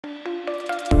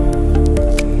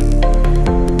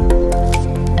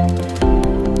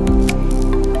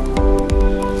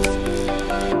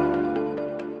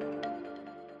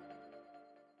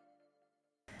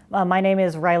My name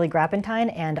is Riley Grapentine,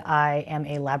 and I am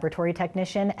a laboratory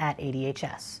technician at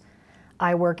ADHS.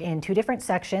 I work in two different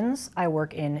sections. I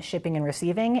work in shipping and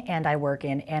receiving, and I work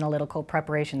in analytical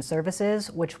preparation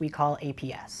services, which we call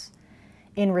APS.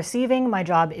 In receiving, my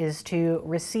job is to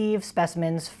receive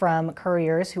specimens from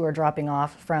couriers who are dropping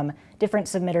off from different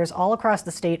submitters all across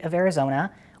the state of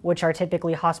Arizona, which are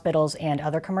typically hospitals and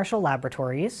other commercial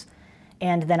laboratories.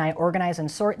 And then I organize and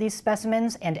sort these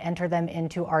specimens and enter them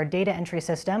into our data entry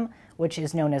system, which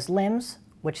is known as LIMS,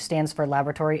 which stands for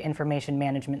Laboratory Information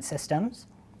Management Systems.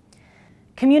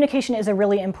 Communication is a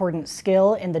really important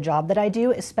skill in the job that I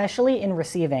do, especially in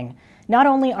receiving. Not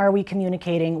only are we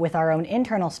communicating with our own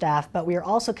internal staff, but we are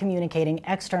also communicating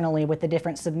externally with the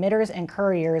different submitters and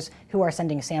couriers who are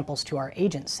sending samples to our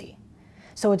agency.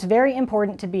 So it's very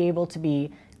important to be able to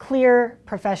be clear,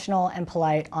 professional, and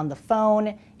polite on the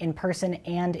phone, in person,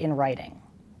 and in writing.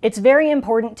 It's very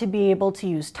important to be able to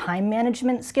use time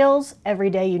management skills. Every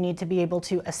day you need to be able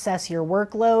to assess your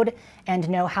workload and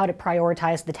know how to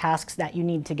prioritize the tasks that you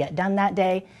need to get done that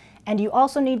day. And you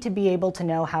also need to be able to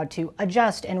know how to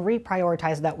adjust and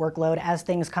reprioritize that workload as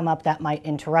things come up that might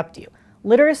interrupt you.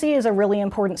 Literacy is a really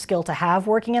important skill to have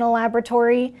working in a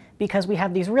laboratory because we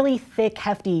have these really thick,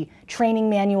 hefty training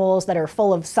manuals that are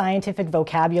full of scientific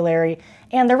vocabulary,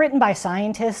 and they're written by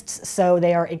scientists, so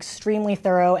they are extremely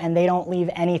thorough and they don't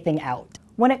leave anything out.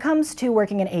 When it comes to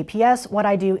working in APS, what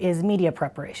I do is media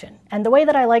preparation. And the way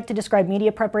that I like to describe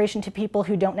media preparation to people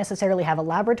who don't necessarily have a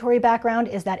laboratory background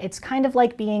is that it's kind of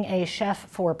like being a chef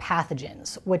for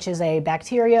pathogens, which is a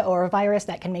bacteria or a virus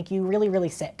that can make you really, really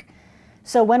sick.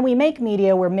 So when we make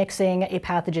media, we're mixing a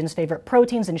pathogen's favorite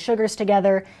proteins and sugars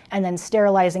together and then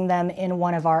sterilizing them in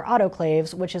one of our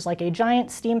autoclaves, which is like a giant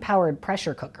steam-powered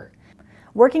pressure cooker.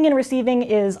 Working in receiving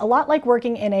is a lot like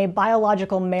working in a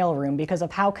biological mailroom because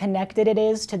of how connected it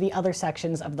is to the other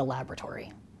sections of the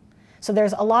laboratory. So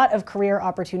there's a lot of career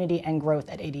opportunity and growth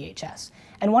at ADHS.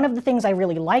 And one of the things I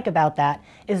really like about that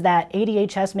is that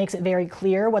ADHS makes it very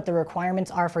clear what the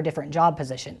requirements are for different job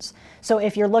positions. So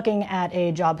if you're looking at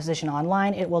a job position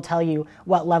online, it will tell you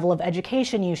what level of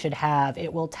education you should have.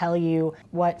 It will tell you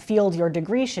what field your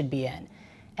degree should be in.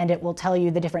 And it will tell you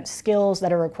the different skills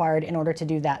that are required in order to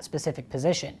do that specific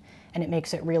position. And it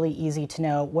makes it really easy to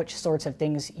know which sorts of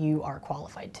things you are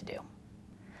qualified to do.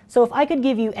 So if I could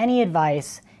give you any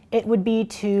advice, it would be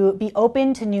to be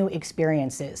open to new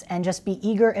experiences and just be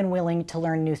eager and willing to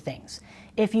learn new things.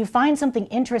 If you find something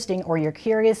interesting or you're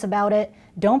curious about it,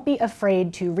 don't be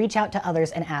afraid to reach out to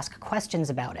others and ask questions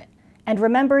about it. And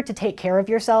remember to take care of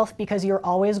yourself because you're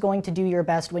always going to do your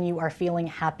best when you are feeling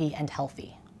happy and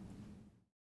healthy.